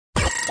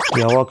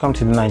You are welcome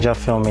to the Niger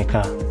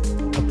Filmmaker,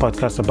 a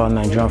podcast about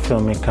Nigerian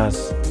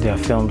filmmakers, their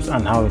films,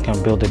 and how we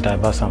can build a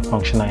diverse and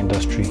functional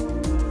industry.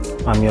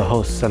 I'm your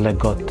host, Sele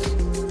Got.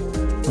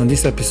 On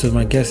this episode,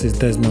 my guest is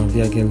Desmond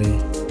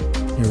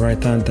Ovbiagele, a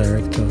writer and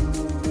director.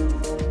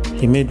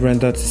 He made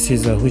Render to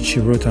Caesar, which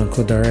he wrote and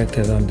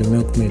co-directed, and The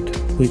Milkmaid,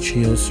 which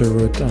he also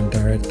wrote and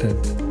directed.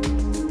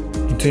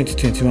 In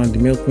 2021, The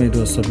Milkmaid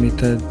was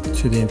submitted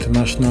to the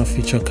International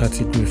Feature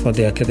category for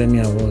the Academy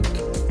Award.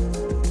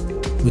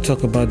 We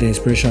talk about the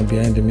inspiration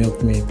behind The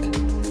Milkmaid,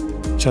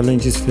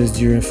 challenges faced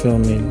during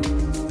filming,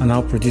 and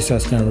how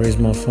producers can raise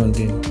more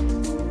funding.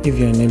 If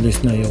you're a new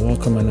listener, you're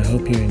welcome, and I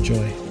hope you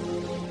enjoy.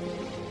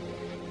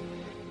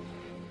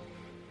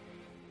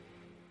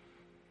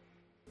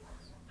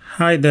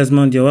 Hi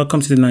Desmond, you're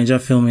welcome to the Niger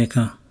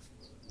Filmmaker.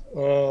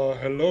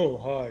 Hello,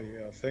 hi.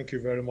 Thank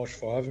you very much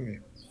for having me.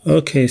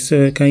 Okay,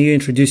 so can you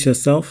introduce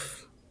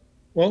yourself?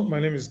 Well, my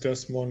name is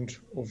Desmond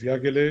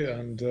Ovbiagele,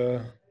 and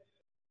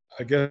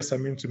I guess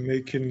I'm into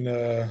making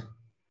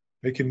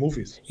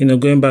movies.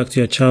 Going back to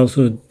your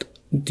childhood,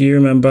 do you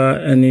remember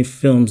any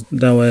films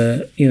that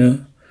were,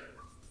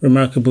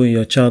 remarkable in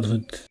your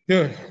childhood?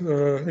 Yeah,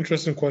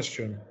 interesting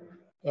question.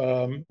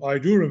 I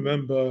do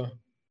remember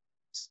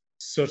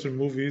certain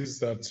movies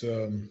that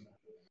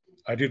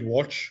I did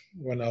watch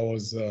when I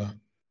was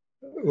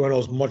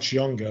much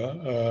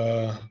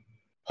younger.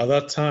 At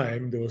that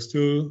time, they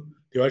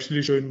were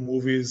actually showing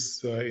movies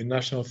in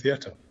National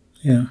Theatre.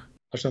 Yeah.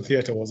 National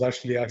Theatre was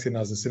actually acting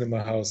as a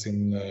cinema house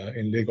in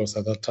Lagos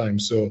at that time.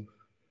 So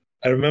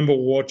I remember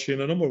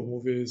watching a number of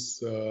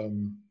movies.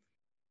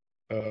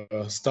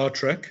 Star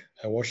Trek,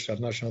 I watched at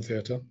National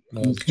Theatre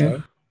when I was a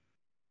child.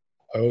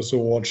 I also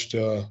watched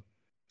a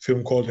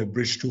film called A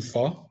Bridge Too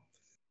Far.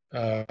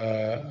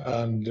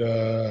 And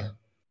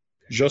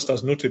just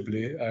as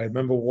notably, I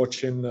remember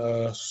watching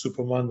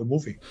Superman the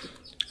movie.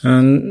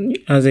 And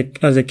as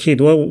a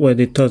kid, what were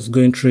the thoughts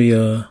going through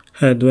your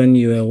head when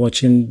you were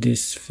watching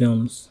these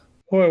films?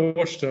 Well, I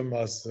watched them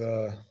as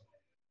a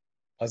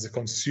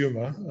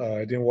consumer.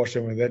 I didn't watch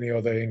them with any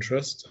other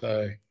interest.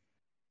 I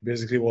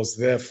basically was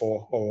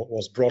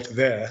brought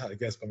there, I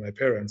guess, by my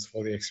parents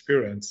for the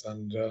experience.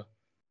 And,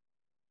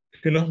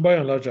 by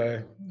and large,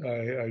 I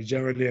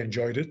generally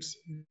enjoyed it.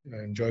 I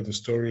enjoyed the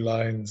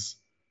storylines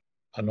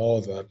and all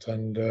that.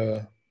 And,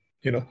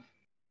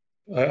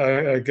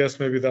 I guess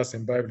maybe that's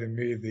imbibed in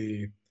me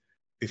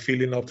the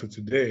feeling up to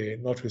today,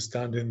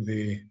 notwithstanding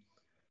the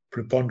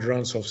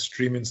preponderance of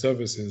streaming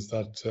services,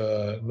 that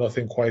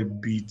nothing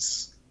quite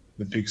beats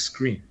the big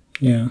screen.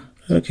 Yeah.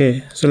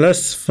 Okay. So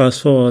let's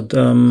fast forward.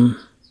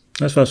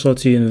 Let's fast forward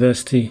to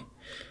university.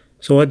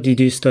 So what did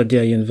you study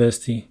at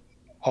university?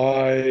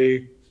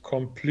 I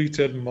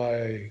completed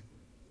my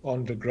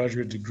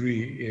undergraduate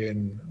degree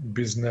in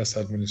business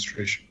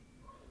administration.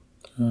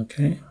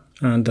 Okay.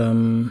 And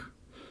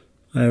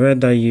I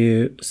read that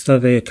you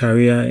started a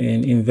career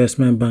in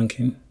investment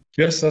banking.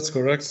 Yes, that's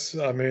correct.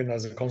 I mean,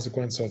 as a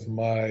consequence of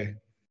my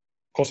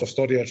course of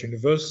study at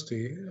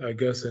university, I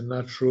guess a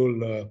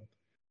natural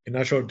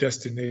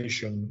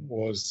destination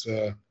was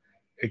a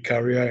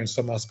career in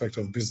some aspect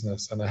of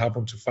business, and I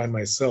happened to find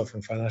myself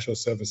in financial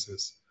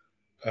services,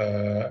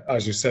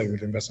 as you said,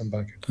 with investment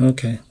banking.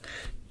 Okay.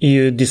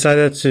 You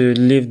decided to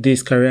leave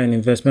this career in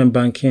investment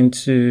banking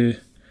to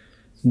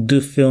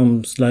do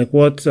films. Like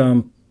what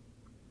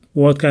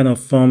kind of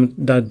formed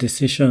that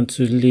decision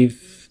to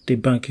leave the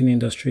banking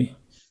industry?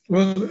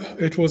 Well, I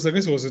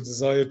guess it was a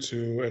desire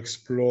to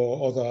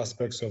explore other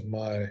aspects of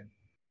my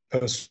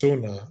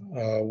persona,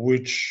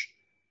 which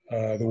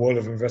the world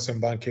of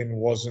investment banking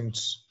wasn't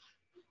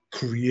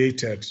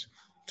created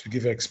to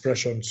give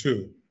expression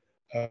to.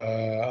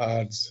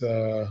 I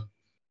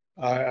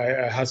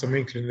had some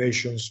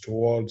inclinations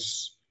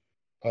towards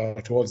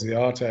the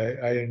art.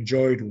 I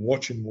enjoyed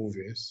watching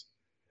movies,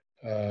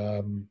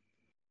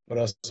 but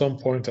at some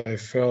point I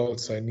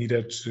felt I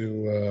needed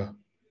to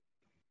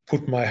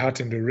put my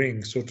hat in the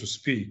ring, so to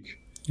speak,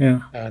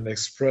 and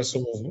express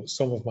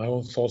some of my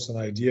own thoughts and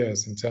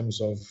ideas in terms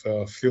of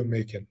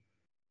filmmaking.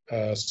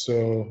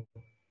 So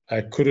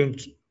I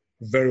couldn't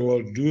very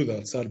well do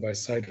that side by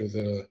side with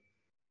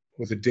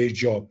a day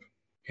job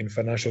in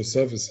financial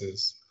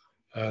services,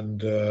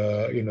 and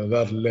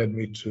that led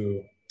me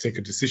to take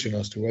a decision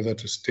as to whether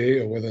to stay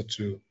or whether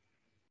to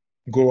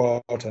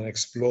go out and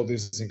explore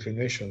these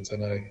inclinations,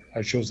 and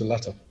I chose the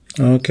latter.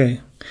 Okay.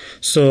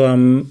 So,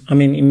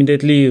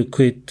 immediately you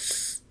quit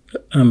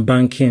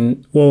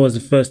banking. What was the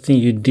first thing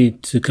you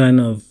did to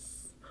kind of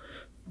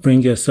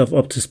bring yourself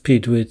up to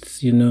speed with,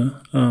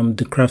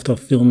 the craft of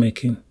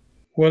filmmaking?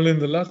 Well,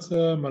 in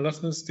my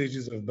latter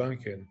stages of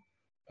banking,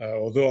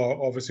 although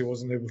I obviously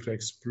wasn't able to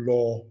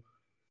explore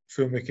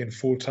filmmaking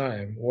full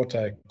time, what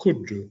I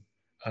could do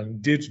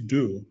and did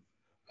do,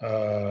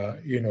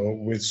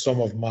 with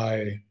some of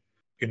my,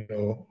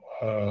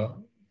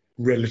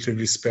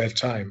 relatively spare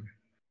time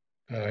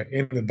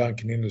in the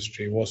banking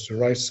industry was to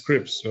write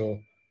scripts. So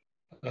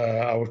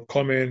I would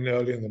come in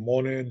early in the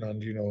morning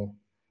and,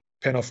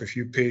 pen off a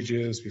few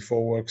pages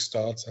before work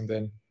starts. And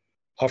then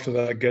after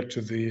that, I get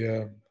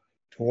to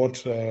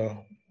what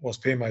was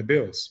paying my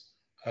bills.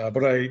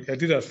 But I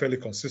did that fairly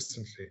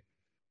consistently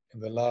in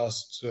the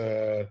last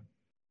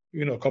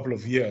couple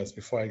of years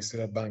before I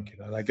started banking,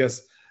 and I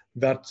guess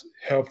that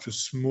helped to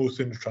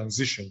smoothen the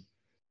transition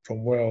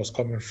from where I was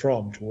coming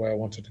from to where I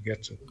wanted to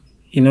get to.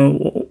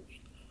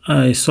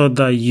 I saw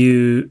that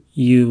you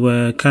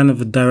were kind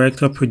of a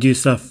director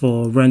producer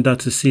for Render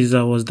to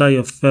Caesar. Was that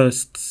your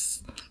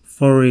first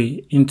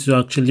foray into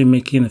actually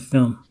making a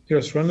film?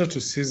 Yes, Render to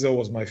Caesar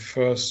was my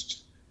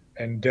first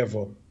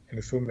endeavor in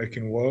the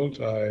filmmaking world.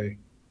 I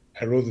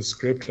wrote the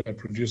script, I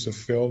produced a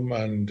film,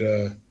 and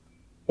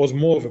was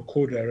more of a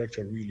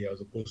co-director really, as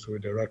opposed to a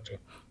director.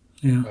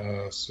 Yeah.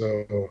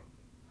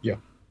 Yeah.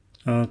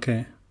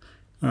 Okay.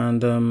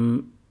 And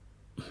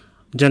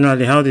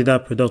generally, how did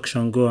that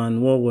production go,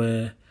 and what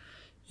were,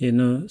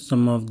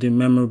 some of the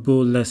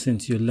memorable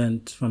lessons you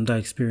learned from that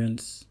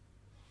experience?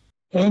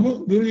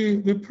 Well,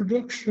 the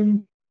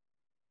production,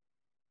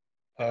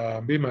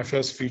 being my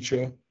first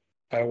feature,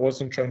 I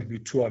wasn't trying to be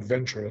too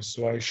adventurous,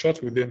 so I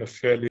shot within a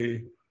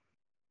fairly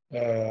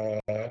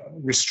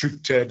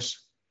restricted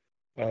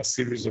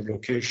series of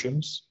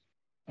locations.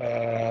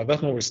 That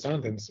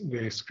notwithstanding,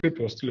 the script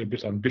was still a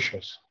bit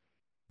ambitious.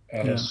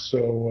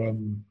 So,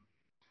 and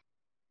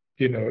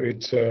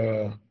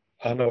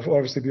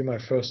obviously being my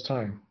first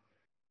time,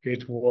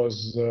 it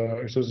was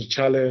a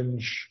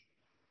challenge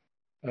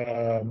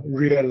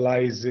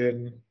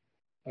realizing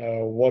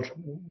what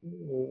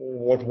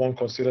one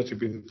considered to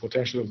be the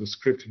potential of the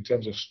script in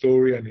terms of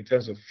story and in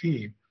terms of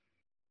theme,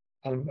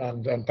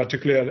 and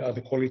particularly at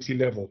the quality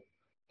level,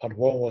 and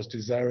one was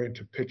desiring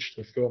to pitch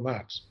the film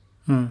at.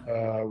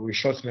 We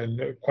shot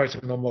in quite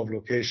a number of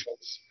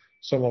locations,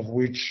 some of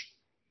which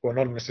were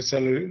not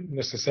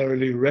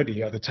necessarily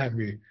ready at the time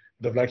we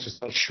would have liked to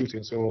start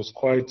shooting. So it was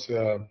quite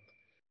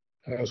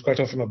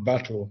often a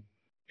battle,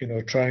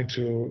 trying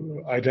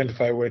to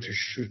identify where to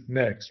shoot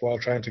next while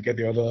trying to get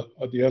the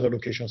other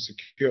locations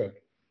secured.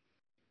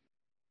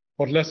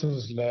 What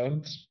lessons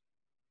learned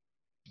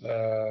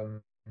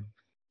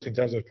in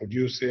terms of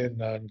producing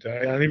and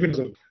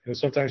even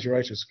sometimes you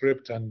write a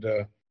script and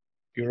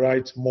you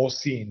write more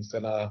scenes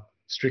than are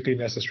strictly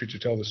necessary to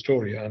tell the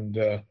story. And,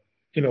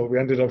 we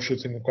ended up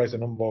shooting quite a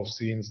number of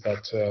scenes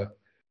that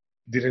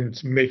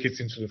didn't make it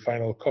into the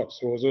final cut.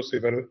 So it was also a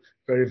very,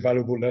 very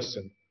valuable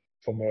lesson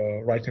from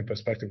a writing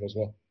perspective as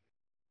well.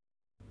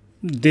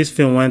 This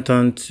film went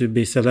on to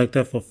be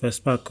selected for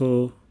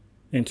FESPACO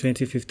in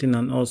 2015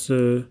 and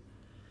also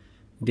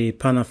the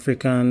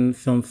Pan-African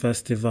Film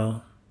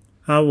Festival.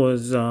 How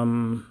was, how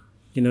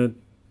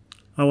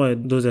were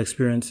those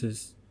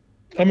experiences?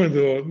 I mean,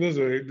 those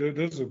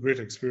are great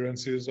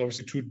experiences.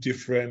 Obviously, two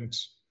different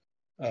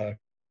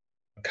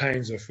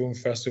kinds of film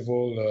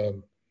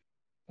festival.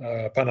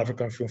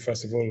 Pan-African Film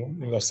Festival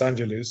in Los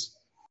Angeles,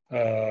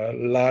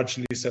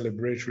 largely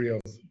celebratory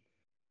of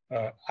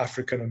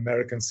African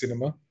American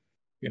cinema,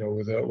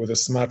 with a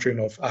smattering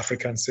of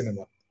African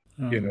cinema,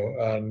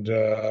 and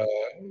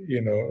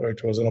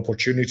it was an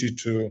opportunity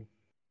to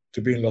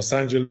be in Los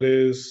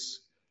Angeles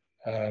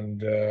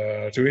and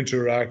to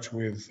interact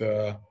with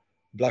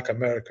Black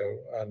America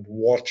and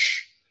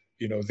watch,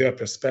 their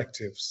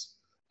perspectives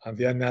and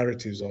their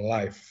narratives on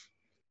life,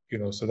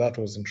 so that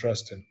was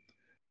interesting.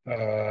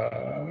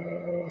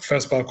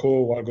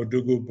 FESPACO,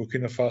 Ouagadougou,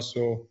 Burkina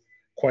Faso,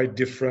 quite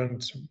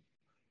different,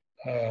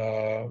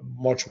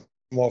 much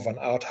more of an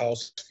art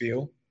house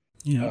feel,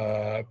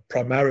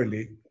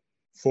 primarily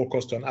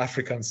focused on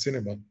African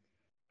cinema,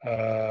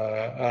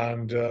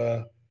 and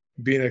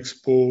being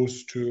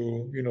exposed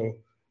to,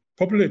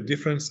 probably a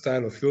different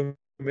style of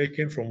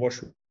filmmaking from what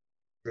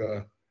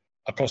we're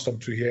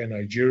accustomed to here in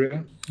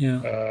Nigeria.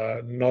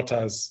 Not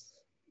as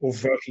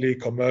overtly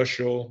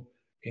commercial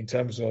in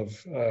terms of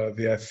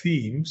their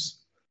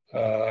themes,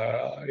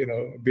 a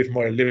bit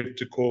more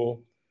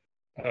elliptical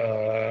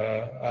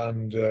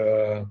and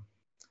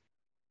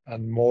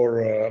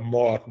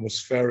more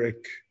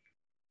atmospheric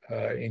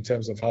in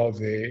terms of how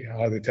they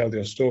tell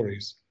their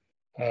stories.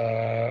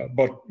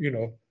 But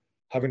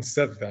having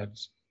said that,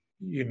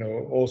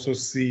 also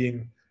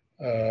seeing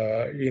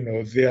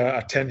their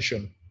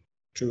attention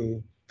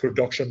to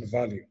production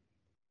value,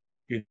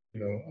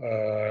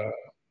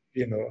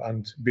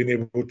 and being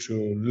able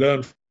to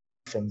learn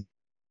from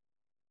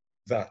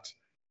that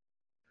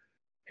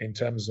in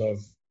terms of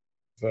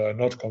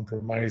not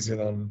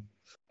compromising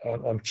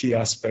on key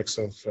aspects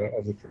of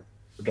the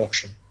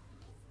production.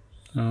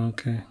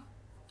 Okay.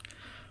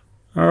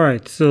 All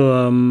right.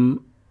 So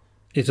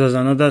it was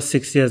another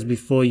 6 years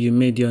before you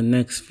made your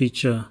next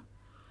feature.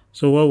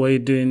 So what were you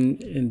doing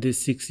in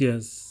these 6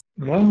 years?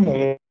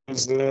 Well, I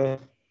was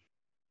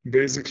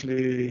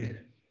basically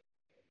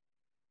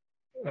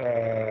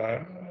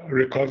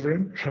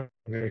recovering from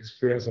the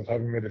experience of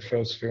having made the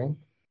first film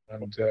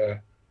and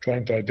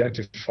trying to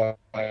identify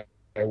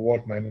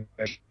what my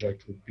next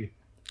project would be.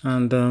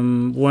 And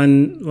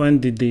when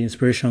did the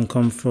inspiration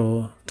come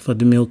for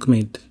the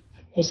Milkmaid?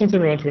 Well,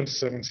 something around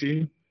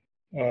 2017.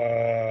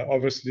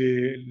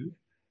 Obviously,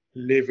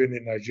 living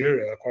in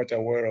Nigeria, quite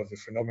aware of the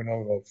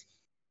phenomenon of,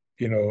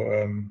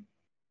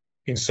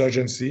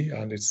 insurgency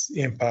and its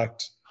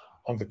impact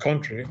on the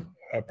country,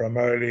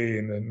 primarily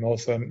in the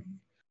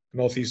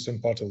northeastern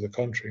part of the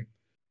country.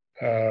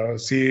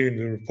 Seeing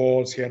the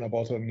reports, hearing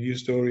about the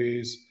news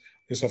stories.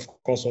 This, of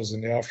course, was in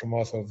the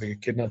aftermath of the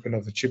kidnapping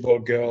of the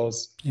Chibok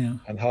girls,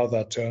 and how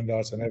that turned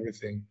out and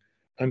everything.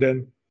 And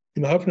then,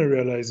 having a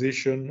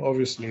realization,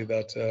 obviously,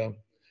 that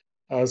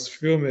as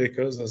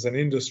filmmakers, as an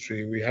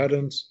industry, we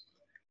hadn't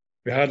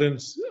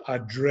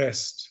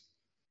addressed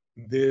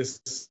this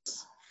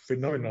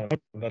phenomenon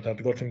that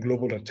had gotten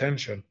global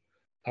attention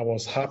and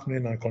was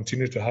happening and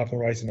continued to happen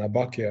right in our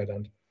backyard.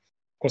 And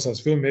of course,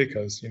 as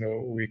filmmakers,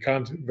 we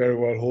can't very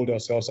well hold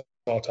ourselves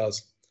out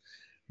as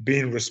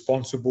being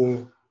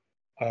responsible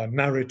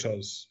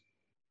narrators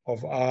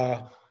of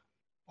our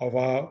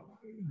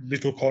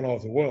little corner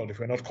of the world if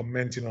we're not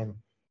commenting on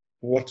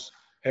what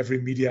every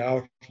media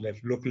outlet,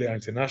 locally and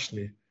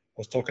internationally,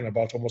 was talking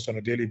about almost on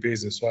a daily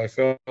basis. So I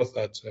felt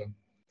that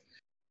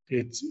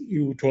it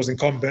was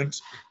incumbent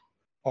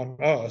on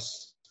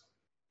us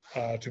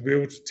to be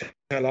able to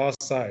tell our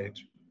side,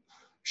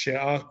 share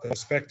our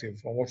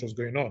perspective on what was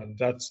going on, and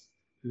that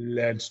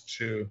led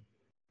to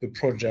the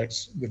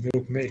project, The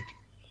Milkmaid.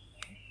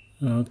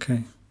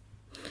 Okay.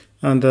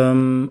 And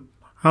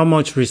how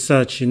much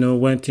research,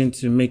 went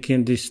into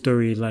making this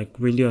story like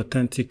really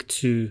authentic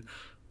to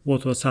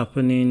what was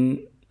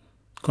happening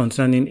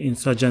concerning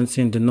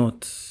insurgency in the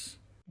North?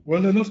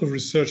 Well, a lot of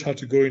research had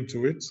to go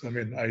into it. I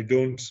mean, I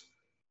don't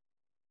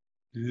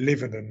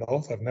live in the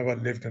North. I've never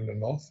lived in the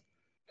North.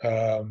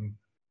 I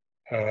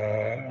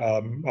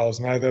was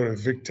neither a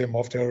victim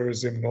of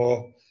terrorism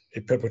nor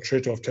a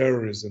perpetrator of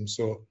terrorism.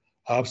 So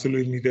I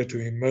absolutely needed to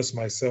immerse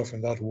myself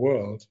in that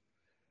world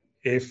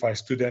if I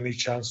stood any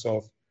chance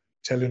of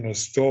telling a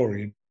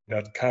story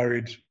that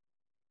carried,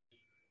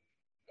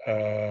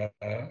 a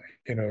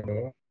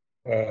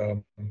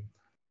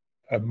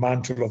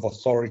mantle of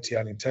authority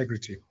and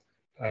integrity,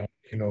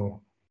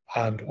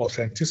 and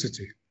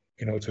authenticity,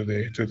 to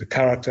the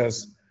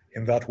characters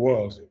in that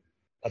world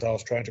that I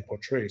was trying to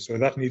portray. So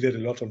that needed a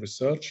lot of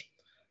research,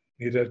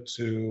 needed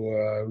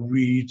to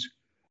read,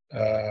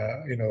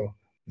 the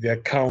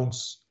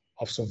accounts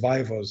of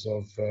survivors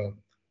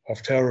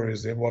of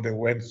terrorism, what they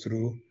went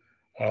through,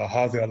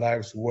 how their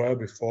lives were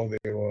before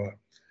they were,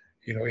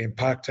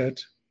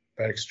 impacted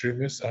by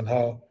extremists, and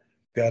how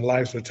their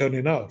lives were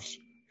turning out,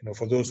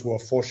 for those who are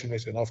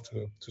fortunate enough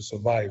to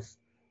survive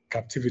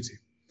captivity.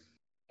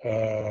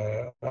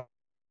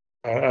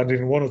 And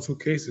in one or two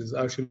cases,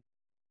 actually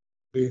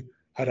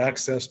had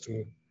access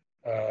to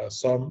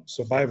some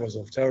survivors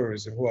of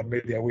terrorism who had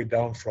made their way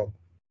down from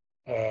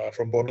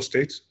Borno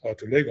State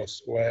to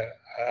Lagos, where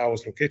I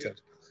was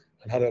located,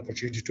 and had the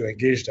opportunity to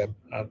engage them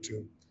and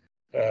to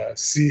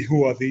see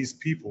who are these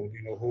people,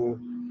 who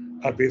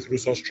have been through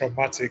such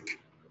traumatic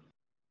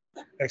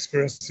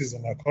experiences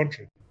in our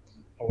country.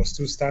 I was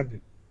still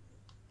standing.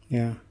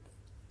 Yeah.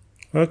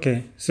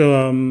 Okay.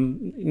 So,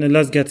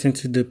 let's get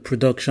into the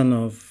production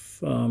of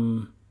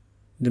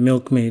The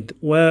Milkmaid.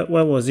 Where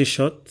was it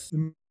shot?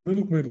 The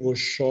Milkmaid was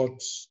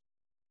shot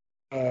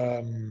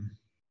in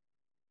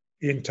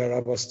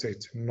Taraba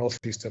State,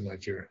 northeastern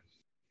Nigeria.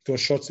 It was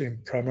shot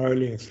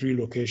primarily in 3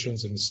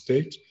 locations in the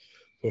state.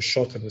 It was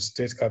shot in the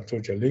state capital,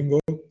 Jalingo,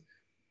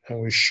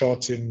 and we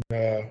shot in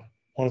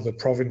one of the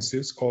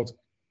provinces called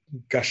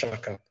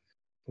Gashaka,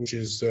 which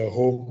is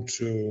home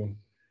to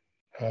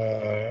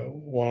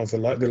one of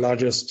the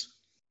largest,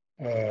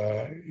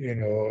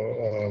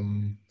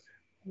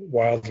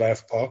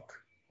 wildlife park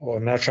or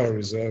natural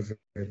reserve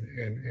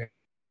in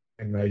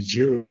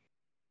Nigeria,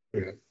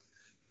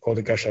 called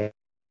the Gashaka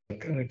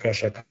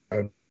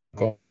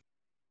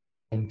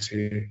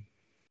County,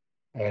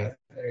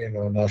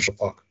 National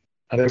Park,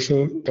 and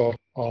also shot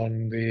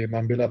on the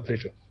Mambila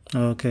Plateau.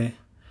 Okay.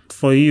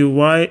 For you,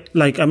 why?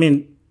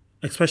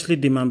 Especially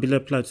the Mambila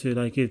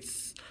Plateau,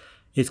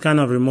 it's kind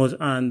of remote,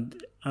 and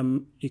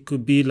it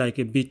could be like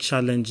a bit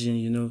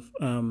challenging,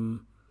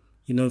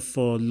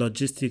 for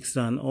logistics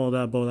and all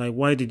that. But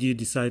why did you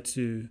decide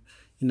to,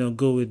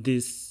 go with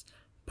this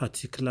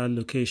particular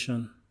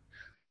location?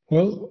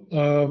 Well,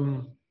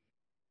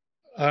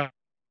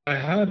 I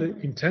had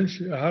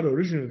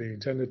originally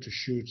intended to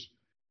shoot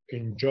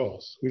in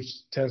Jos,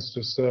 which tends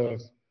to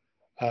serve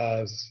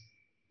as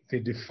the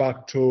de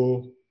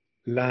facto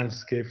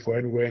landscape for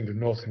anywhere in the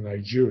north in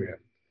Nigeria,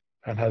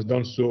 and has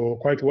done so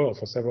quite well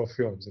for several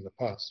films in the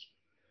past.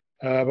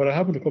 But I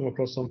happened to come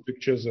across some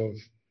pictures of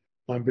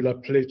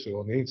Mambila Plateau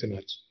on the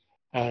internet,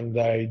 and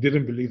I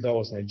didn't believe that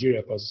was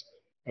Nigeria because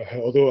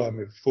although I'm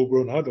a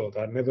full-grown adult,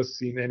 I'd never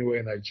seen anywhere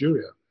in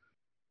Nigeria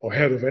or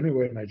heard of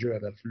anywhere in Nigeria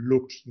that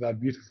looked that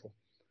beautiful.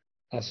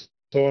 And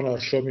someone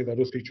assured me that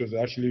those pictures are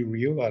actually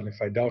real, and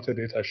if I doubted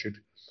it, I should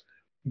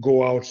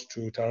go out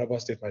to Taraba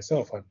State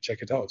myself and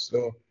check it out.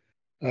 So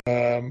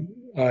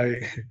I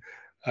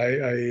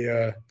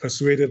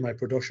persuaded my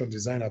production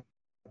designer,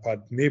 Pat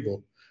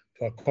Nabel,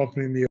 to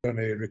accompany me on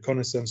a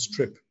reconnaissance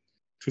trip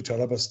to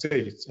Taraba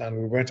State, and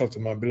we went up to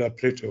Mambila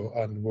Plateau,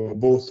 and we were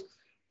both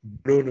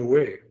blown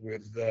away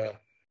with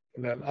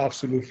an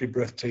absolutely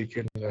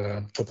breathtaking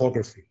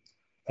topography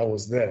that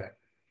was there.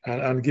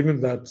 And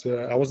given that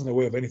I wasn't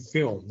aware of any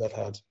film that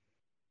had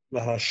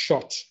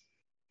shot,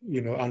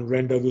 and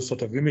rendered those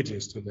sort of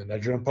images to the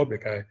Nigerian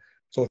public, I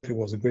thought it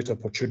was a great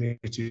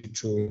opportunity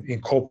to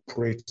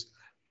incorporate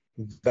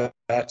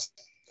those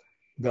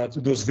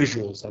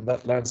visuals and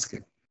that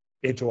landscape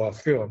into our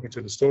film,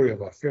 into the story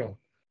of our film.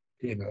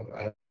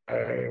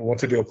 I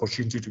wanted the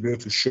opportunity to be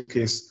able to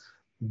showcase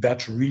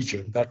that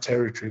region, that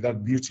territory,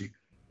 that beauty,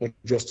 not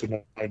just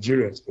to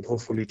Nigerians, but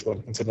hopefully to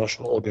an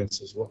international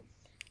audience as well.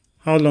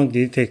 How long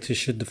did it take to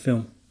shoot the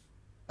film?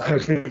 I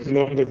think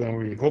longer than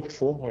we hoped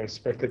for or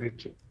expected it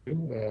to.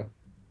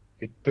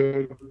 It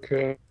took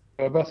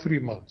about 3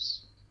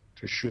 months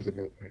to shoot the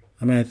Milkmaid.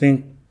 I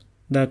think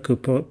that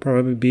could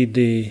probably be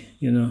the,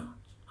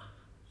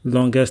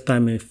 longest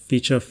time a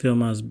feature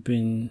film has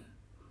been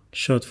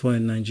shot for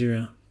in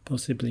Nigeria,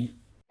 possibly.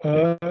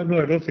 No, I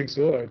don't think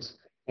so.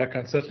 I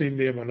can certainly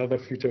name another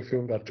feature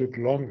film that took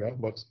longer,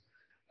 but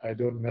I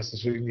don't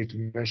necessarily need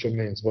to mention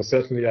names. But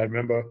certainly I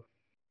remember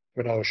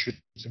when I was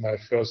shooting my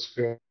first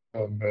film,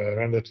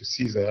 Render to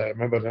Caesar, I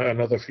remember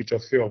another feature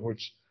film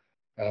which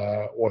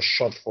was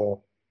shot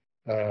for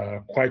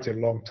quite a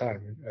long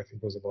time. I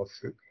think it was about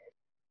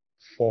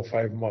 4 or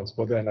 5 months.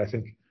 But then I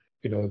think,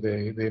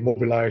 they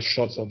mobilized,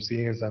 shot some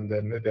scenes, and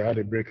then they had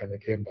a break and they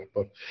came back.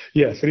 But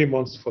yeah, 3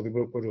 months for the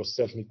Milkmaid was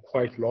certainly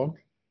quite long.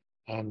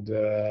 And,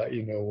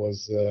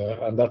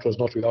 and that was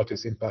not without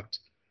its impact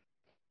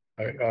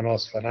on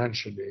us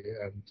financially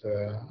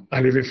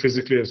and even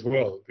physically as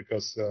well,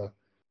 because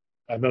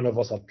none of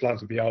us had planned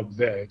to be out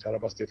there in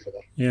Taraba State for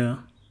that.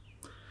 Yeah.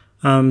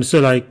 So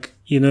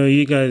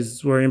you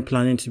guys weren't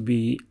planning to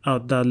be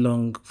out that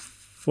long.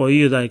 For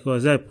you,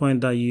 was there a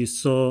point that you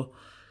saw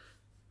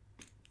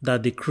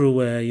that the crew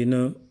were,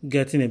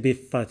 getting a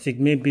bit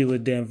fatigued, maybe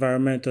with the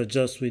environment or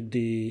just with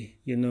the,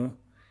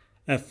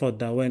 effort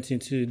that went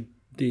into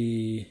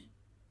the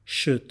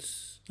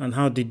shoots? And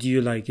how did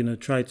you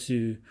try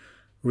to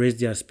raise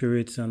their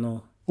spirits and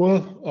all?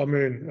 Well,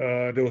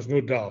 there was no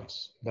doubt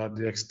that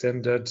the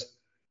extended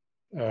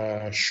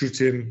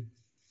shooting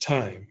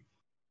time,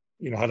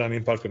 had an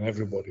impact on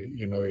everybody.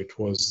 It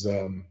was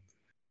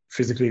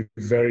physically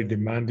very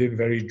demanding,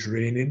 very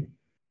draining.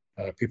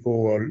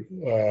 People were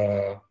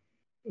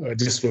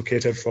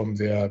dislocated from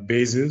their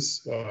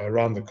bases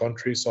around the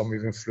country. Some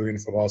even flew in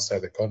from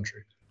outside the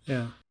country.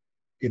 Yeah.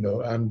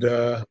 And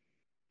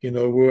we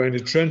were in the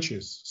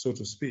trenches, so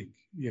to speak.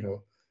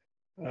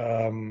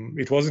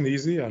 It wasn't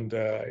easy, and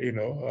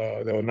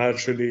there were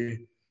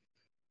naturally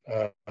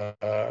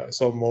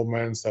some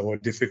moments that were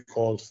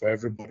difficult for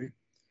everybody,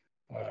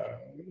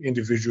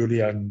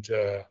 individually and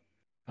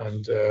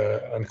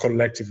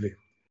collectively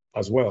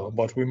as well.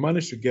 But we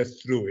managed to get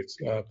through it.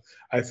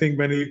 I think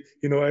many,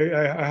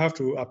 I have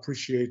to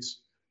appreciate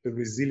the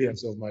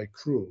resilience of my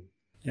crew.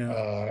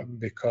 Yeah.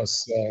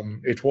 Because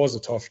it was a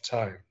tough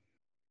time.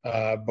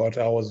 But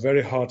I was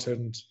very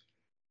heartened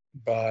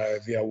by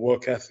their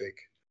work ethic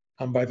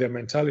and by their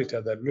mentality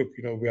that, look,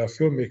 we are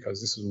filmmakers.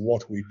 This is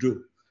what we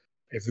do.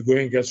 If the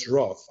going gets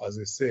rough, as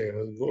they say,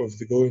 if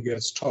the going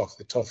gets tough,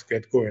 the tough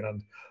get going.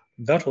 And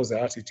that was the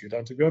attitude.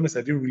 And to be honest,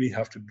 I didn't really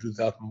have to do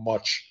that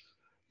much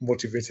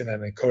motivating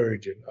and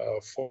encouraging.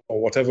 For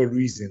whatever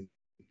reason,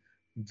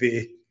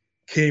 they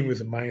came with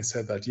the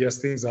mindset that, yes,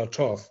 things are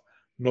tough,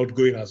 not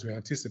going as we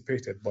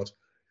anticipated, but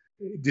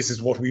this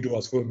is what we do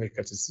as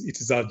filmmakers. It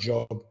is our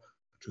job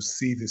to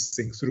see this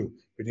thing through.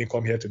 We didn't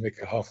come here to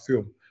make a half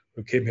film.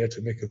 We came here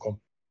to make a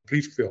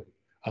complete film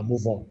and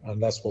move on.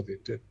 And that's what they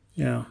did.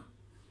 Yeah.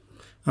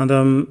 And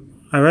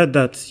I read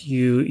that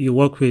you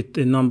work with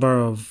a number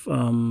of,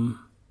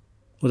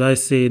 would I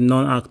say,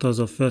 non-actors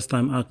or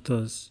first-time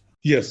actors?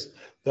 Yes,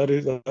 that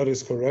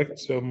is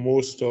correct.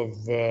 Most, I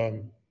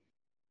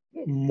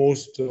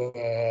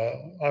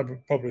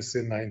would probably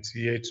say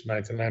 98,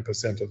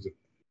 99% of the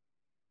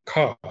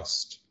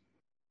cast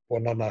were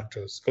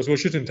non-actors, because we're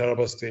shooting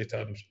Taraba State,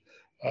 and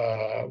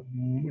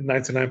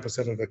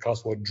 99% of the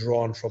cast were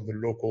drawn from the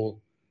local,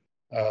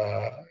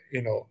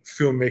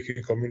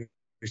 filmmaking community,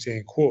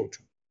 in quote,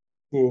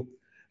 who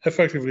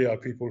effectively are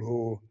people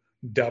who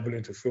dabble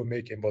into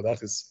filmmaking, but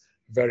that is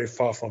very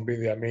far from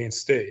being their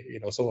mainstay.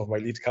 Some of my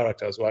lead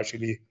characters were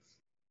actually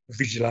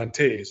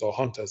vigilantes or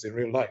hunters in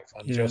real life,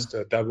 and just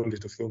dabbled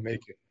into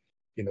filmmaking,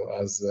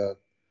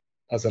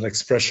 as an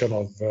expression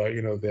of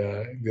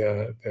their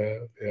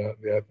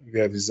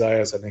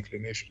desires and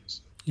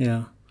inclinations.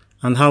 Yeah.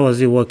 And how was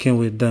it working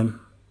with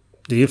them?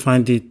 Do you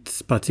find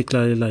it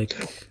particularly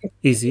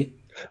easy?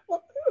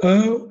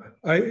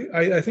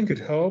 I think it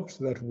helped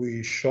that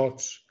we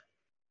shot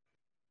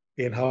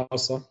in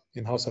Hausa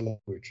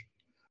language.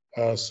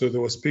 So they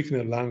were speaking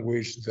a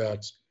language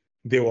that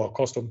they were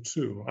accustomed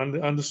to.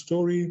 And the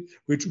story,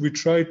 which we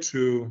tried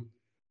to,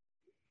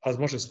 as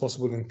much as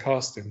possible in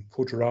casting,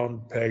 put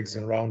round pegs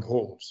in round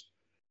holes,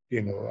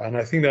 and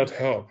I think that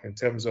helped in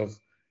terms of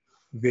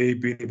they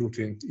being able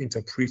to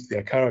interpret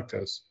their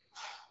characters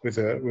with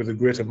a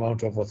great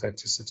amount of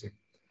authenticity.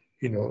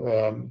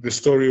 The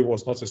story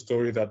was not a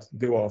story that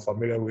they were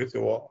familiar with. They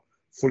were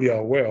fully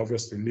aware,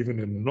 obviously, living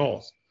in the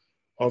North,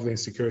 of the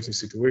insecurity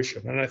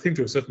situation. And I think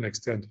to a certain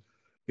extent,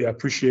 they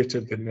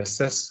appreciated the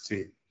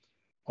necessity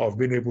of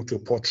being able to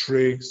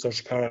portray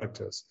such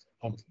characters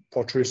and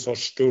portray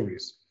such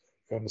stories,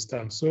 you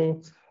understand?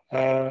 So,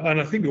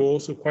 and I think they were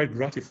also quite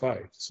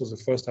gratified. This was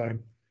the first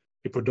time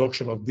a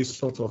production of this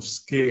sort of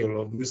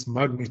scale, of this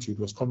magnitude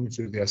was coming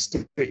to their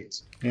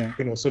state.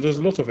 Yeah. So there's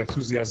a lot of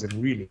enthusiasm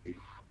really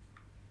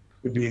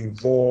to be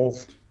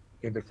involved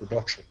in the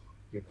production.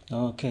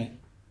 Okay.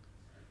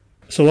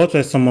 So what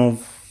were some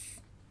of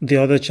the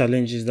other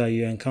challenges that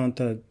you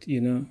encountered,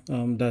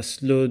 that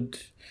slowed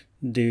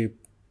the,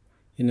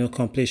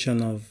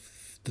 completion of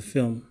the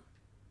film?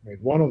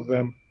 One of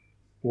them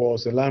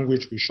was the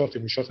language we shot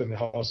in. We shot in the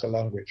Hausa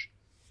language.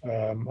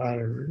 And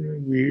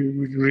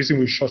the reason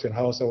we shot in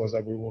Hausa was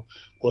that we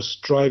were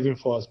striving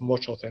for as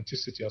much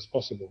authenticity as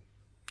possible.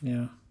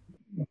 Yeah.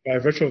 By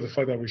virtue of the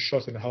fact that we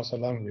shot in the Hausa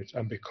language,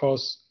 and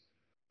because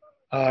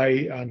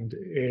I and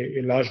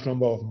a large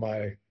number of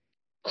my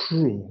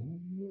crew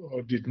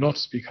did not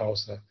speak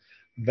Hausa,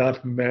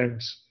 that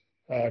meant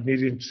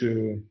needing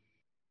to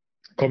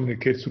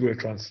communicate through a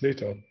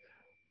translator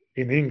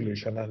in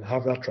English and then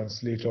have that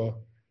translator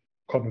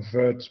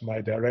convert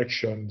my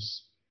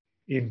directions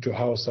into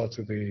Hausa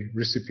to the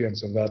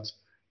recipients of that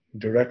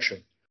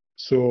direction.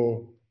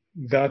 So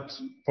that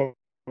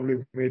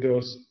probably made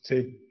us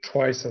take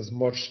twice as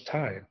much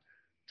time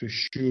to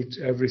shoot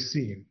every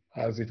scene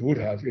as it would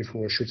have if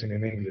we were shooting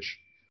in English.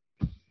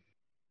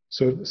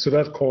 So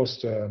that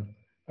cost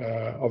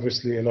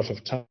obviously a lot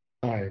of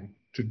time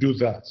to do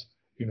that,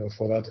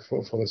 for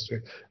the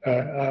story.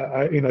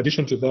 In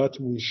addition to that,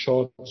 we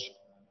shot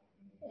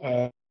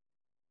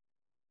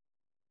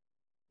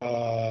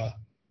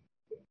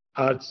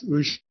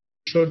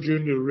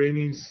during the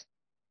rainy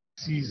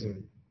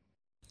season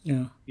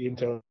in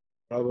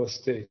Taraba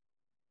State.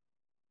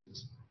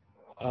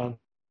 And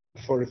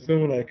for a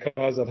film like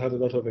ours that had a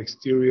lot of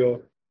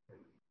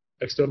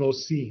external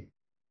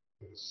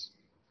scenes,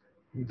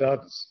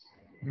 that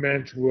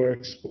meant we were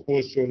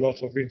exposed to a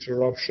lot of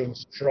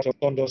interruptions,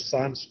 thunder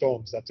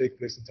sandstorms that take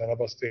place in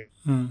Taraba State.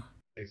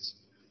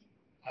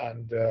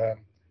 And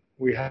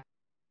we had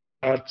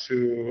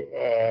to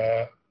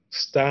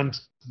stand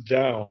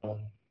down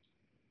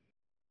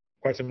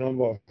quite a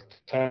number of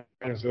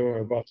times when we were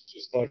about to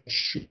start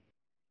shooting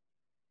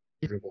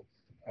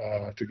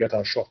to get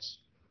our shots.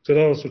 So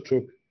that also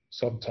took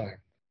some time.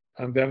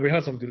 And then we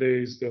had some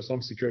delays. There were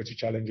some security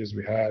challenges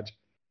we had.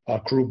 Our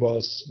crew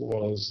bus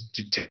was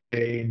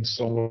detained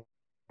somewhere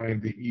in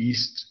the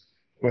east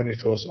when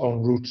it was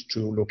en route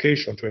to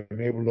location to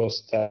enable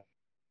us to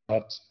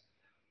start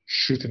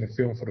shooting the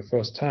film for the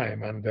first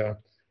time. And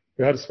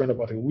we had to spend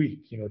about a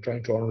week,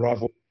 trying to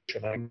unravel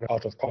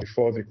out of power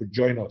before they could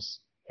join us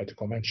to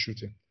commence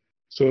shooting.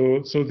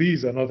 So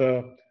these are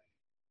another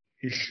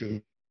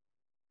issues,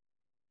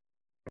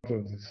 one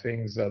of the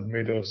things that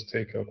made us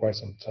take quite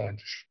some time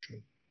to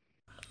shoot.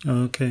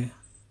 Okay.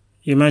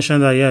 You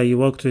mentioned that, you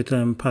worked with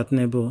Pat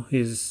Nebo.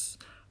 He's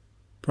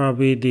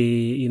probably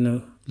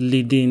the,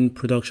 leading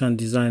production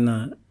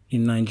designer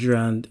in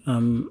Nigeria,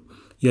 and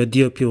your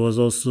DOP was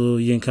also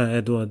Yinka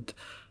Edward.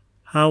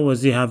 How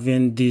was he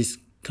having these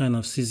kind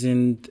of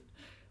seasoned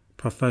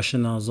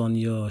professionals on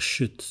your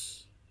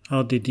shoots?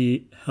 How did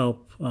he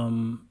help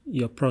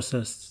your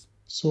process?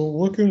 So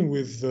working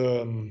with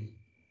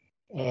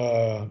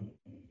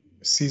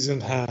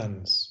seasoned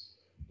hands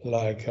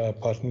like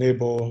Pat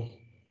Nebo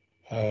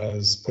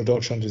as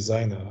production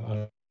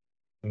designer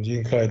and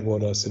Yinka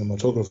Edward as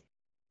cinematographer,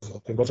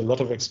 they've got a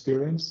lot of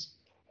experience,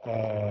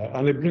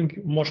 and they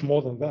bring much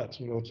more than that,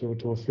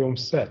 to a film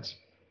set.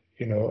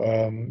 They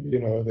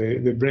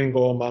bring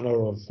all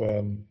manner of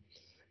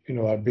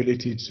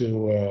ability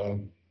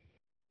to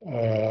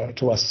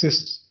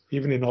assist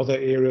even in other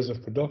areas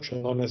of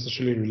production, not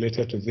necessarily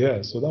related to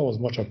theirs. So that was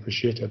much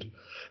appreciated.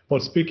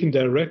 But speaking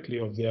directly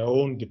of their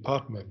own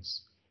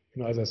departments,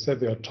 as I said,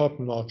 they are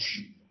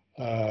top-notch.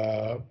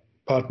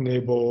 Pat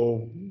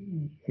Nebo,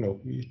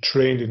 he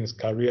trained in his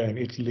career in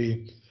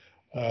Italy,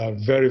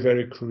 very,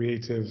 very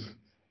creative,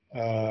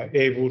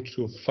 able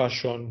to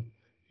fashion,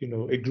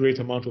 a great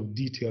amount of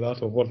detail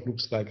out of what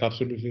looks like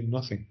absolutely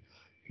nothing,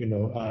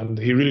 and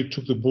he really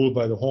took the bull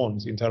by the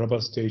horns in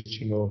Taraba State,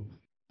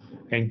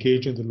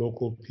 engaging the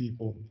local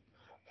people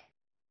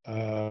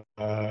to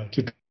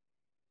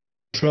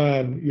try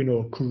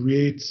and,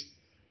 create,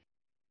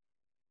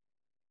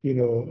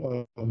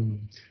 a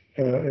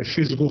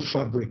physical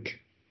fabric,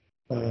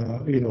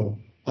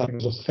 that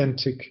was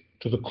authentic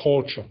to the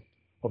culture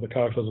of the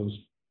characters. Was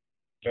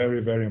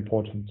very, very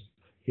important.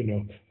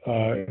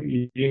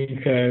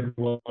 Yinka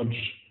Edwards,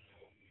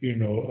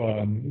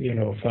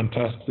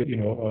 fantastic,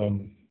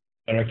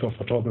 director of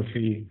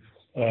photography,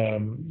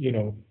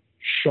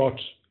 shot,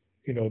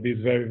 these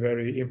very,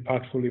 very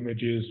impactful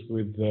images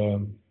with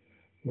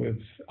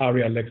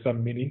Arri Alexa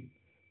Mini.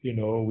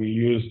 We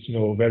used,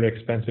 very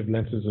expensive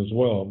lenses as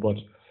well, but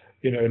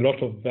a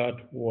lot of that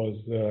was,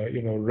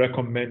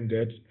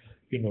 recommended,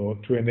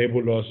 to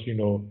enable us,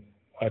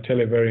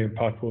 tell a very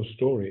impactful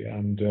story.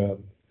 And,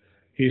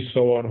 he's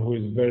someone who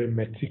is very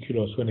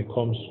meticulous when it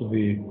comes to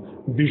the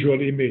visual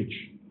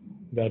image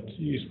that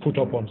is put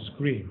up on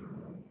screen,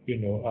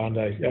 and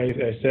I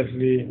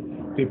certainly,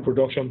 the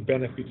production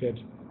benefited,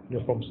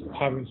 from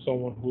having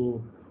someone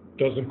who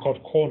doesn't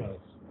cut corners,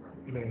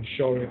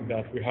 ensuring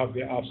that we have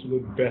the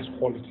absolute best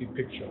quality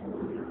picture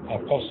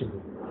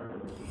possible.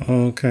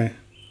 Okay.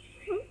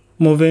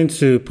 Moving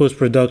to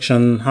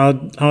post-production,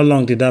 how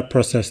long did that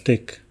process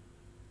take?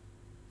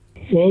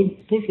 Well,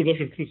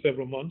 post-production took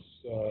several months.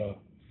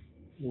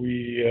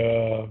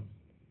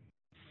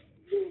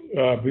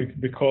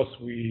 Because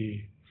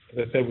as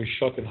I said, we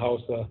shot in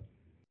Hausa,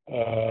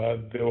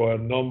 there were a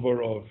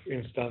number of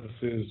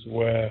instances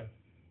where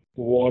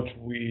what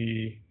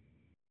we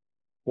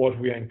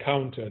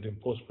encountered in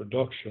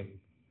post-production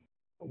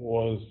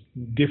was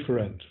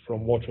different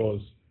from what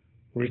was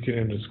written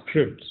in the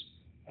script,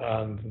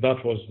 and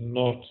that was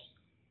not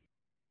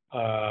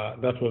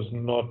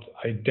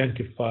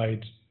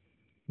identified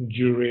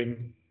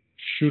during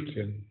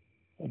shooting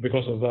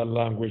because of that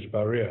language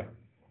barrier.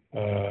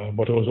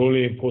 But it was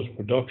only in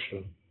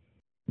post-production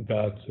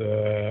that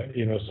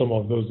some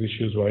of those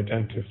issues were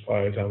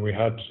identified, and we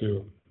had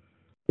to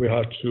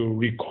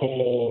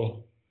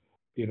recall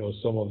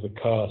some of the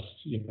cast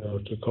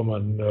to come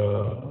and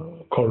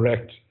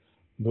correct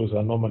those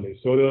anomalies.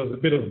 So there was a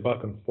bit of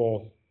back and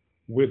forth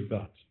with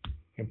that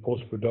in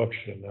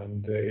post-production,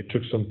 and it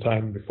took some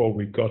time before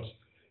we got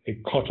a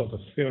cut of the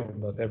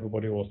film that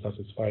everybody was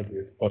satisfied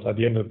with. But at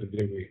the end of the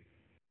day,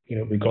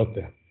 we got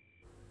there.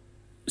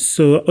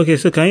 So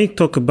can you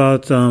talk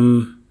about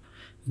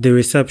the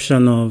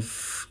reception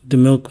of The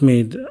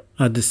Milkmaid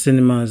at the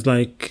cinemas?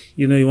 Like,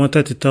 you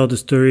wanted to tell the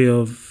story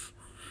of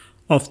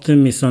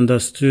often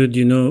misunderstood,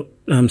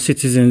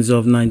 citizens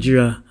of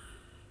Nigeria.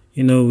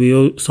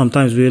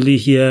 Sometimes we only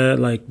hear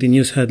like the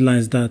news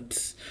headlines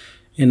that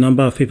a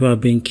number of people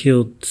have been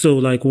killed. So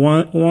like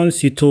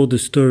once you told the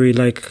story,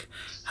 like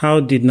how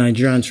did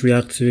Nigerians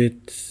react to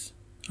it?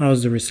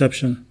 How's the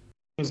reception?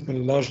 It's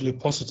been largely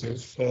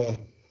positive.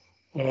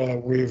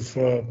 We've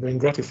been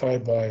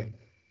gratified by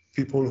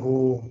people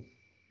who,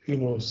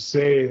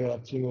 say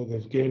that,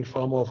 they've gained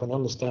far more of an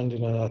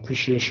understanding and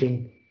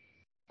appreciation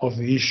of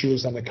the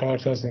issues and the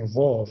characters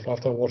involved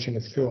after watching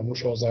the film,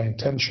 which was our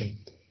intention.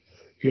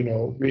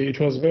 It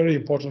was very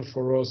important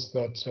for us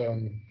that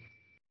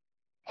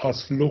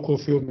as local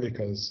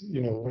filmmakers,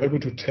 we're able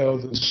to tell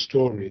this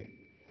story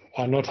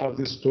and not have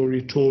this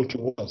story told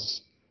to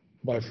us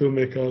by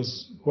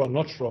filmmakers who are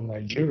not from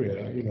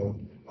Nigeria.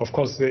 Of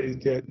course,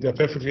 they're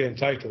perfectly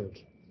entitled,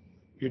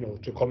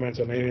 to comment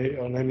on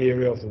any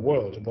area of the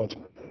world. But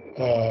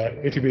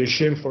it would be a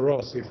shame for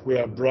us if we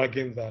are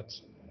bragging that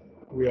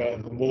we are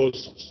the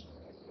most,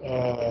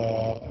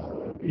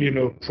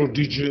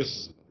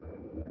 prodigious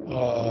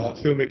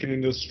filmmaking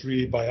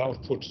industry by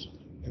output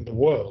in the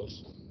world,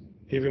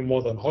 even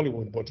more than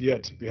Hollywood, but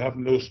yet we have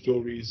no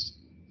stories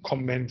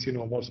commenting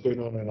on what's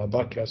going on in our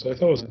backyard. So I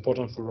thought it was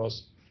important for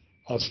us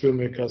as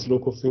filmmakers,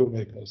 local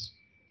filmmakers,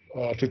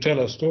 to tell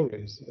our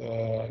stories,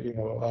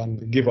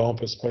 and give our own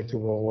perspective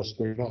of what's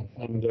going on.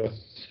 And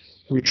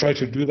we tried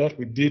to do that.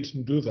 We did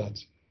do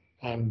that.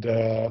 And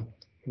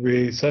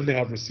we certainly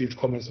have received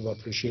comments of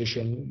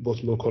appreciation,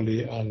 both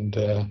locally and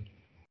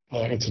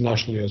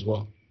internationally as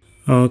well.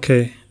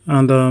 Okay.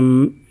 And,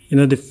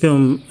 the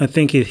film, I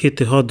think it hit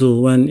the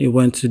hurdle when it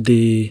went to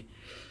the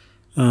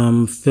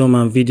Film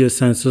and Video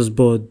Censors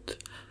Board.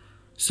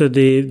 So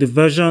the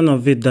version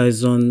of it that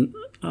is on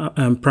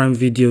Prime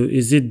Video,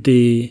 is it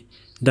the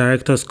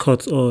director's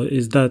cut or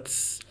is that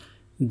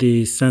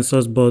the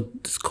Censors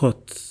Board's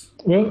cut?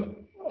 Well,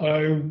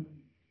 I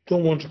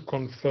don't want to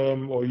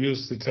confirm or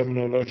use the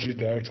terminology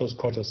director's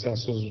cut or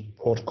Censors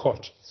Board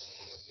cut.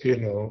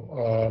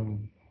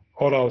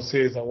 All I would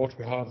say is that what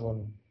we have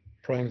on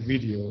Prime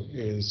Video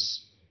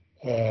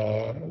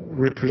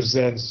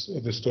represents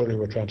the story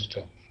we're trying to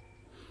tell.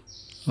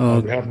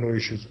 We have no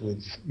issues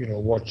with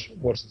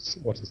what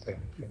is there.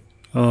 Yeah.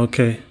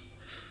 Okay.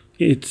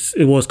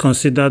 It was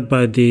considered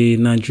by the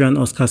Nigerian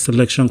Oscar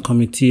Selection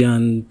Committee,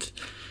 and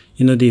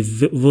they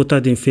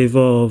voted in favor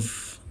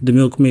of The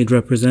Milkmaid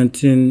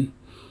representing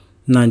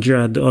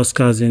Nigeria at the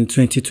Oscars in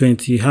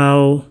 2020.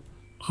 How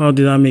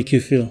did that make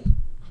you feel?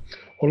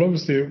 Well,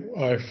 obviously,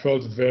 I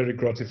felt very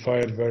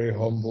gratified, very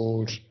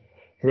humbled,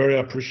 very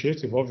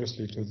appreciative,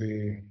 obviously, to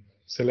the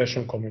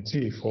selection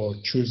committee for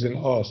choosing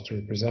us to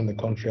represent the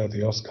country at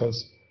the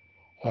Oscars.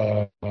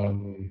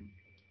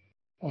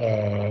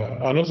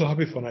 I'm also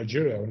happy for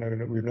Nigeria.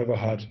 We've never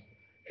had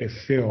a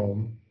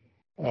film,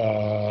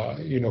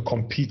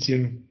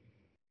 competing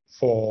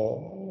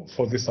for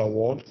this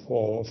award,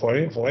 for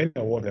any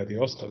award at the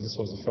Oscars. This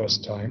was the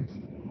first time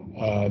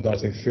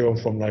that a film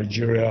from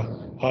Nigeria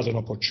has an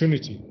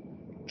opportunity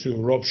to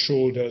rub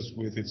shoulders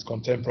with its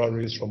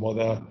contemporaries from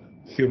other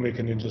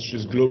filmmaking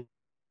industries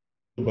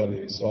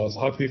globally. So I was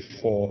happy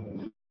for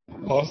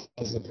us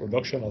as a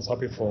production. I was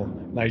happy for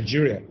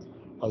Nigeria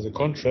as a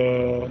country.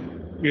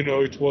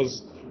 It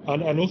was,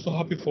 and also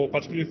happy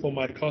particularly for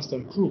my cast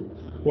and crew,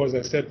 who, as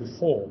I said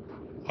before,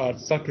 had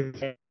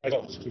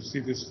sacrificed to see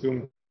this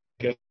film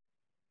get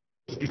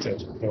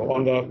treated,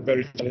 under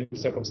very challenging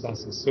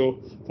circumstances. So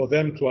for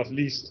them to at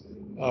least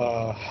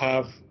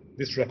have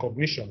this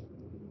recognition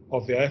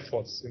of their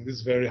efforts in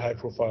this very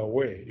high-profile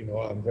way,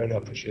 I'm very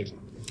appreciative.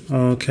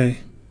 Okay.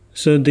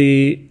 So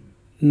the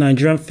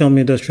Nigerian film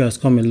industry has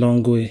come a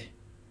long way,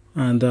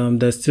 and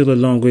there's still a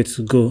long way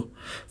to go.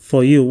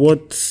 For you,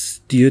 what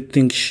do you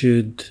think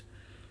should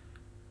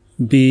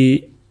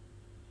be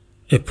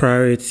a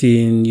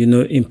priority in,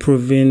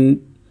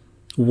 improving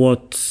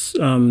what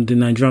the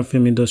Nigerian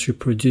film industry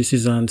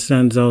produces and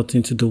sends out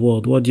into the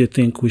world? What do you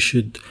think we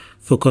should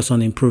focus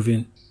on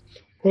improving?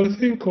 Well, I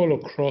think all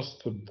across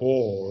the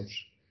board,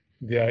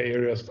 there are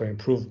areas for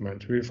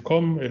improvement. We've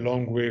come a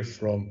long way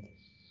from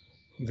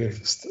the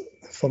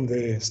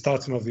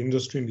starting of the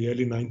industry in the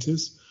early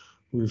 90s.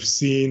 We've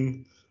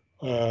seen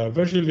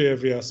virtually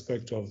every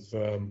aspect of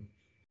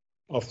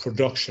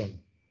production,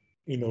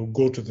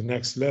 go to the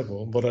next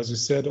level. But as you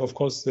said, of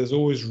course, there's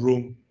always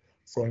room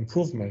for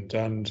improvement.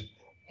 And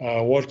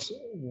what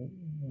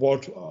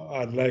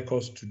I'd like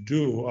us to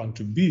do and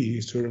to be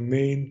is to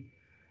remain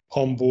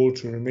humble,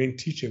 to remain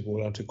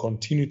teachable, and to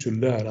continue to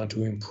learn and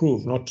to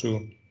improve, not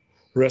to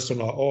rest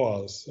on our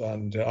oars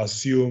and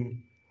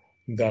assume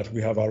that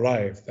we have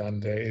arrived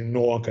and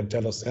no one can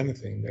tell us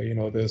anything.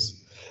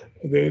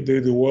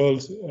 The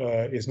world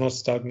is not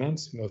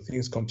stagnant.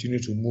 Things continue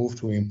to move,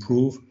 to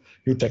improve.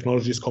 New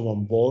technologies come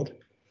on board.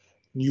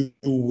 New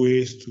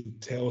ways to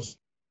tell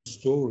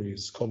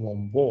stories come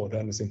on board,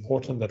 and it's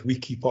important that we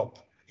keep up,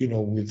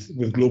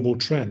 with global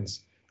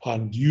trends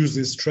and use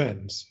these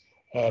trends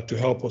to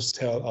help us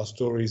tell our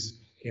stories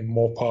in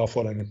more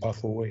powerful and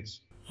impactful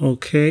ways.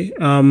 Okay.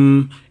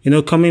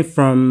 Coming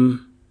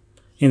from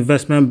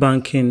investment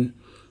banking,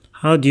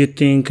 how do you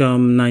think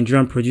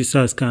Nigerian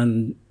producers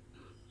can,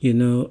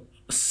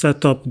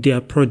 set up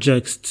their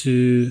projects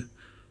to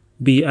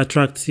be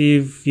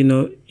attractive,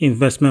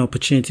 investment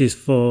opportunities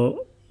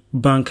for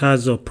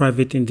bankers or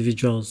private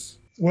individuals?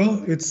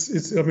 Well, it's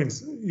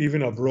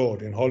even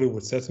abroad in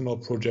Hollywood, setting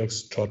up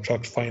projects to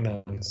attract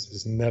finance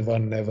is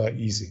never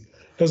easy.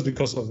 Just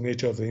because of the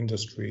nature of the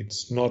industry.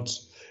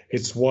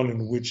 It's one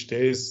in which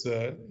there is,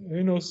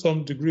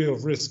 some degree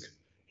of risk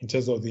in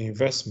terms of the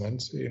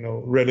investment,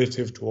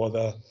 relative to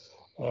other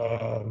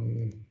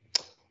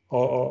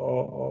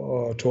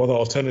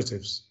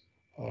alternatives,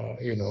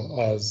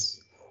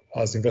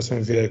 as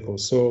investment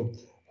vehicles. So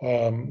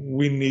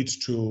we need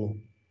to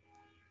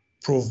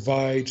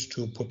provide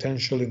to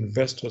potential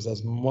investors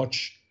as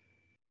much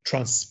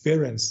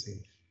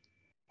transparency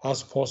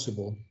as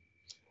possible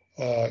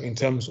in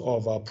terms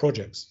of our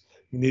projects.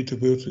 We need to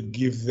be able to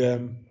give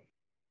them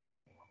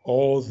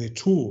all the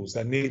tools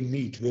that they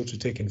need to be able to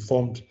take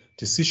informed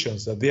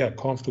decisions that they are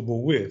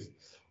comfortable with,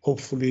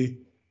 hopefully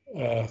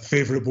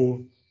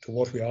favorable to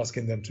what we're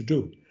asking them to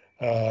do.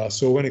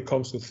 So when it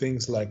comes to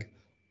things like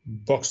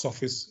box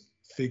office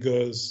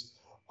figures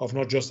of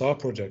not just our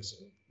projects,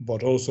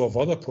 but also of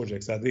other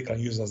projects that they can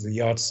use as the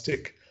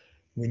yardstick,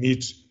 we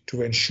need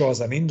to ensure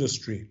as an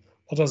industry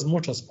that as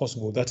much as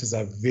possible that is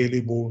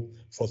available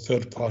for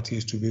third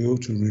parties to be able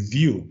to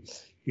review.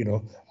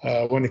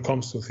 When it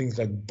comes to things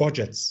like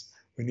budgets,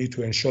 we need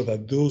to ensure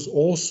that those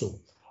also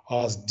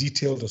are as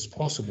detailed as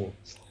possible,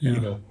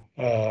 so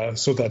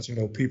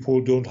that, people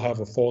don't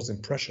have a false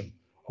impression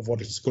of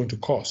what it's going to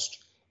cost,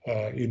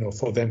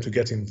 for them to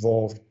get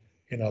involved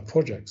in our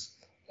projects.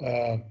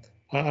 And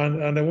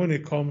then when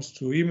it comes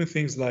to even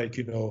things like,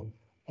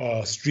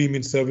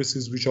 streaming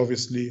services, which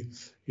obviously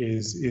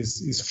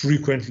is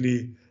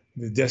frequently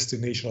the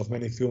destination of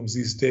many films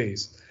these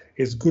days,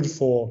 it's good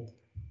for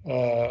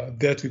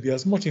there to be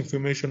as much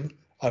information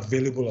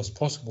available as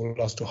possible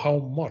as to how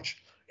much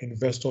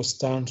investors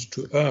stand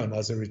to earn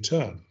as a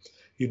return.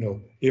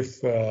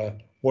 If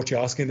what you're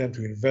asking them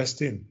to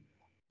invest in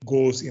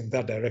goes in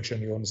that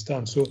direction, you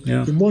understand. So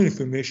the more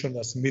information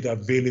that's made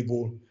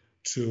available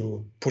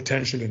to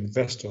potential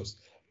investors,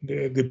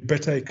 the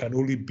better it can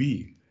only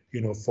be,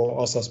 for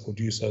us as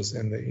producers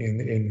in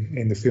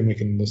the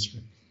filmmaking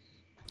industry.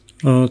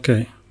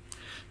 Okay.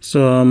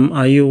 So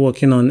are you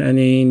working on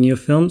any new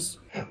films?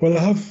 Well, I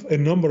have a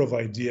number of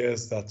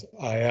ideas that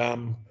I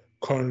am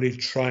currently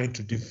trying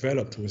to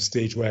develop to a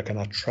stage where I can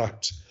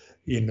attract,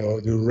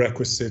 the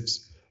requisite,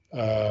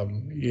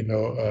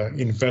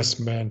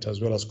 investment as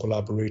well as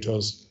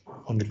collaborators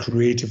on the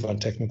creative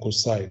and technical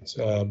side.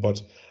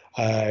 But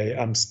I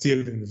am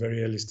still in the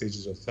very early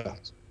stages of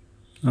that.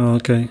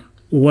 Okay.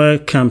 Where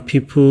can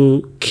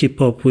people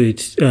keep up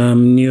with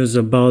news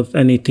about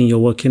anything you're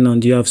working on?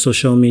 Do you have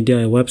social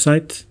media, a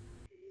website?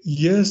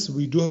 Yes,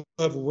 we do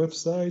have a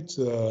website.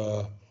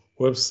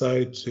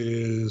 Website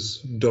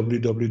is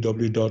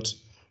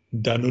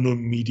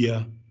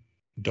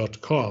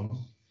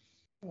www.danonomedia.com.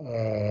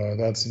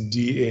 That's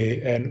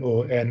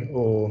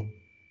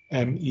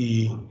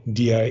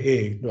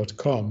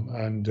DANONOMEDIA.com.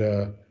 And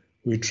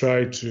we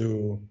try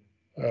to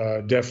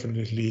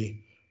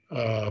definitely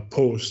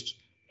post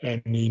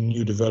any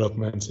new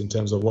developments in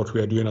terms of what we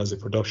are doing as a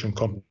production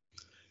company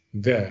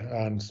there.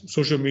 And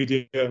social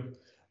media,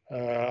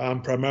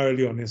 I'm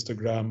primarily on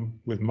Instagram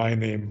with my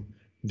name,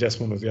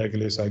 Desmond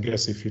Ovbiagele. So I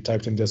guess if you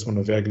typed in Desmond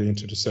Ovbiagele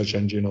into the search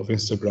engine of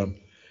Instagram,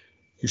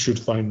 you should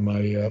find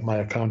my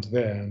account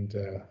there. And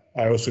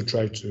I also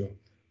try to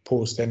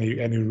post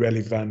any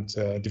relevant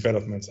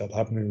developments that are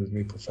happening with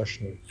me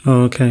professionally.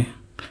 Oh, okay.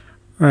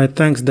 All right.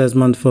 Thanks,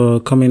 Desmond, for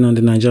coming on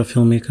the Niger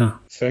Filmmaker.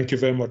 Thank you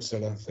very much,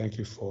 Sela. Thank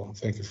you for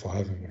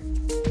having me.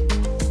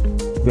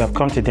 We have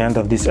come to the end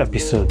of this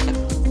episode.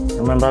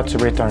 Remember to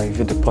rate and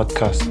review the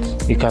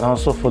podcast. You can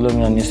also follow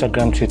me on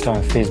Instagram, Twitter,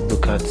 and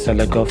Facebook at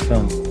Selega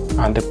Film,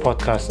 and the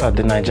podcast at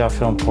the Niger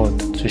Film Pod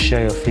to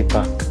share your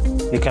feedback.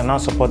 You can now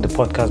support the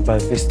podcast by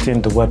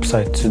visiting the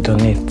website to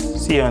donate.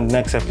 See you on the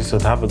next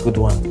episode. Have a good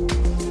one.